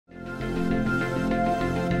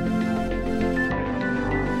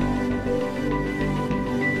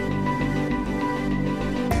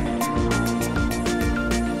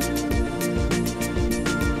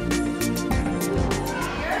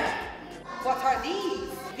What are these?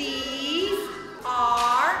 These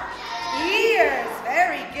are ears.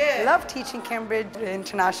 Very good. I love teaching Cambridge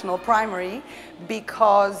International Primary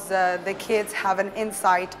because the kids have an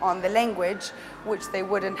insight on the language which they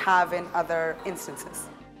wouldn't have in other instances.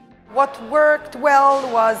 What worked well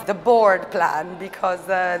was the board plan because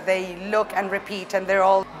they look and repeat and they're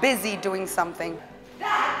all busy doing something.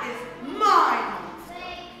 That is my monster.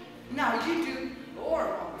 Now you do your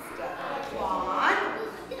monster. 1,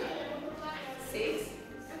 6,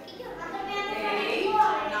 8,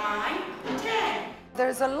 9, 10.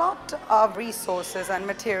 There's a lot of resources and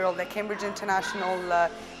material that Cambridge International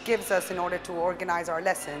gives us in order to organize our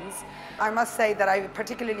lessons. I must say that I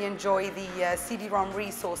particularly enjoy the CD-ROM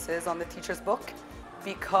resources on the teacher's book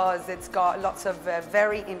because it's got lots of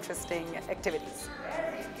very interesting activities.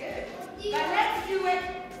 Very good. Now let's do it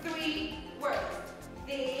 3 words.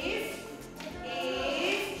 This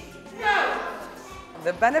is nose.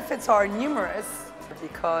 The benefits are numerous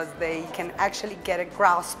because they can actually get a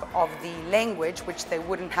grasp of the language which they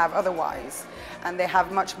wouldn't have otherwise, and they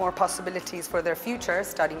have much more possibilities for their future,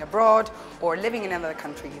 studying abroad or living in other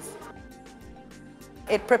countries.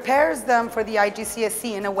 It prepares them for the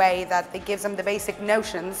IGCSE in a way that it gives them the basic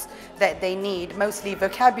notions that they need, mostly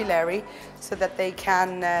vocabulary, so that they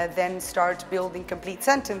can then start building complete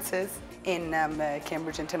sentences in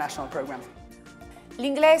Cambridge International Program.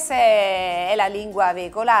 L'inglese è la lingua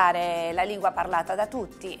veicolare, la lingua parlata da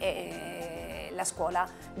tutti e la scuola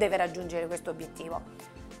deve raggiungere questo obiettivo.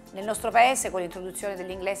 Nel nostro paese, con l'introduzione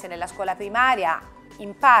dell'inglese nella scuola primaria,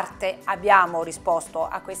 in parte abbiamo risposto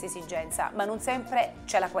a questa esigenza, ma non sempre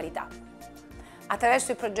c'è la qualità.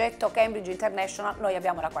 Attraverso il progetto Cambridge International noi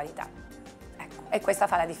abbiamo la qualità. Ecco, e questa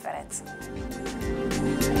fa la differenza.